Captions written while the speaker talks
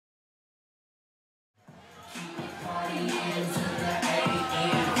Hey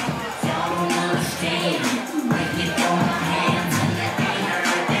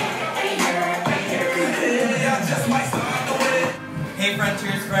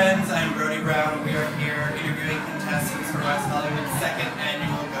Frontiers friends, I'm Brody Brown. We are here interviewing contestants for West Hollywood's second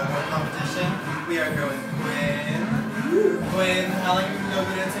annual go-go competition. We are here with Quinn. Quinn, how long have you been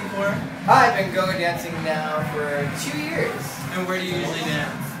go-go dancing for? I've been go-go dancing now for 2 years. And where do you usually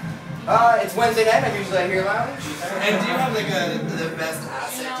dance? It's Wednesday night, I'm usually at Here Lounge. And do you have like the best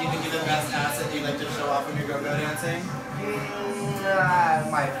asset? Do you think you have the best asset you like to show off when you're go-go dancing?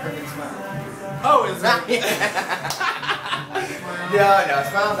 My perfect smile. Oh, is that? No,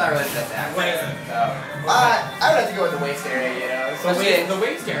 smile's not really the best asset. What is it? So, I would have to go with the waist area, you know. The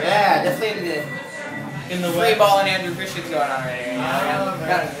waist area? Yeah, definitely in the free ball and Andrew Christian's going on right here. You know? Oh,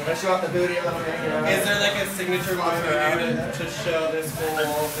 Gotta show off the booty a little bit, you know. Is there like a signature move you do to show this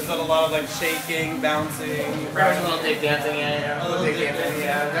whole? Is that a lot of like shaking, bouncing? Perhaps a little dick dancing, yeah, you know. A little dick dancing,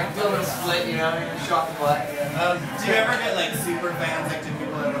 yeah. Like do a little split, you know, show off the butt. Do you ever get like super fans, like do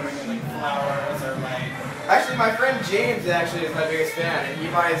people ever bring you like flowers or like? Actually, my friend James actually is my biggest fan, and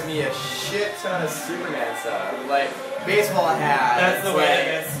he buys me a shit ton of Superman stuff, like baseball hats. That's the way I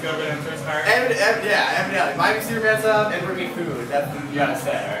guess go-go dancers are. Yeah, evidently. Buy me Superman stuff and bring me food. That's what you gotta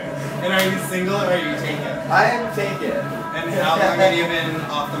say, right? And are you single or are you taken? I am taken. And how long have you been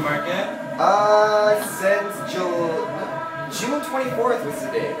off the market? Since June 24th was the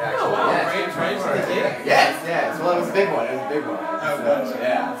date, actually. Oh wow, yeah, right to the date? Yes. Well, it was a big one. Oh, so, gotcha.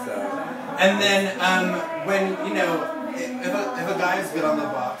 yeah, so. And then, when, you know, if a guy is good on the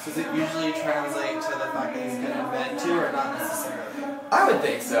box, does it usually translate to the fact that he's good in bed too, or not necessarily? I would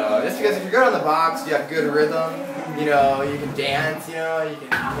think so. Just because if you're good on the box, you have good rhythm, you know, you can dance, you know, you can,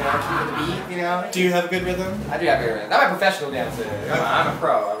 keep with the beat, you know. Do you have good rhythm? I do have good rhythm. I'm a professional dancer. I'm a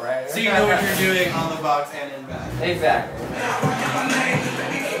pro, right? So you know what you're doing on the box and in bed. Exactly.